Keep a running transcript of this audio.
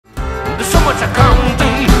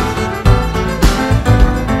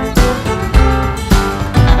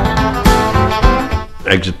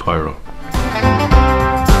exit Pyro.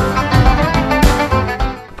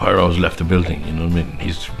 Pyro has left the building, you know what I mean?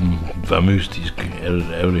 He's vamoosed, he's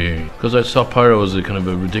out of here. Because I saw Pyro as a kind of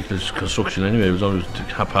a ridiculous construction anyway. It was always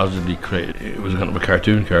haphazardly created. It was kind of a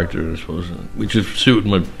cartoon character, I suppose, which is suited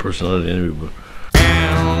my personality anyway. But.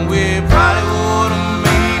 And we probably would have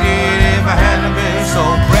made it if I hadn't been so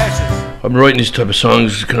precious. I've been writing these type of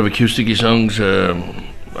songs, kind of acoustic-y songs.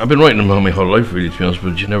 I've been writing them all my whole life, really, to be honest,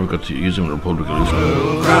 but you never got to use them in a public release.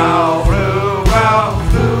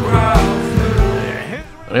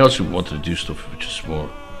 And I also wanted to do stuff which is more,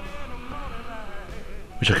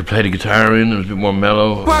 which I could play the guitar in. It was a bit more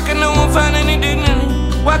mellow. Why can no one find any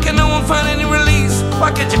dignity? Why can no one find any release?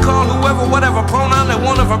 Why can't you call whoever, whatever pronoun they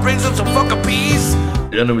want if it brings them some fucking peace?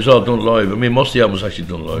 And it was all done live. I mean, most of the album was actually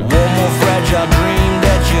done live. One more fragile dream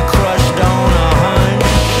that you crushed on a hunch.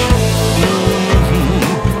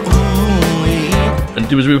 And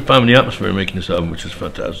there was a real family atmosphere making this album, which is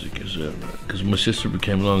fantastic. Because my sister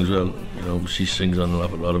came along as well. You know, she sings on a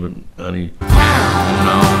lot of it. Annie. Count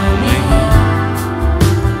on me.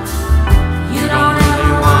 You don't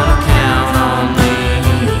really want to count on me.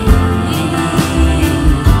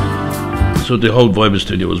 So the whole vibe of the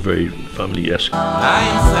studio was very family-esque. I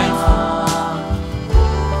am thankful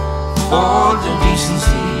for the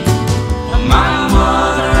decency of my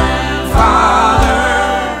mother and father.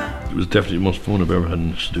 It was definitely the most fun I've ever had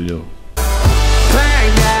in the studio.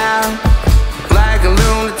 Playing down like a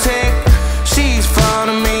lunatic. She's fond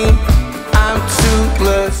of me. I'm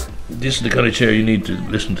toothless. This is the kind of chair you need to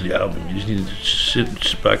listen to the album. You just need to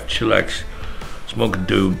sit back, chillax, smoke a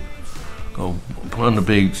doob, go put on the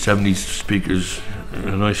big 70s speakers in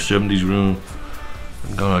a nice 70s room,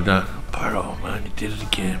 and go like that. Pyro, man, you did it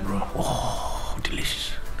again, bro. Oh,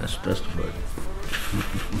 delicious. That's the vibe.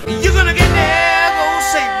 You're gonna get there, go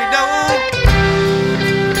safely,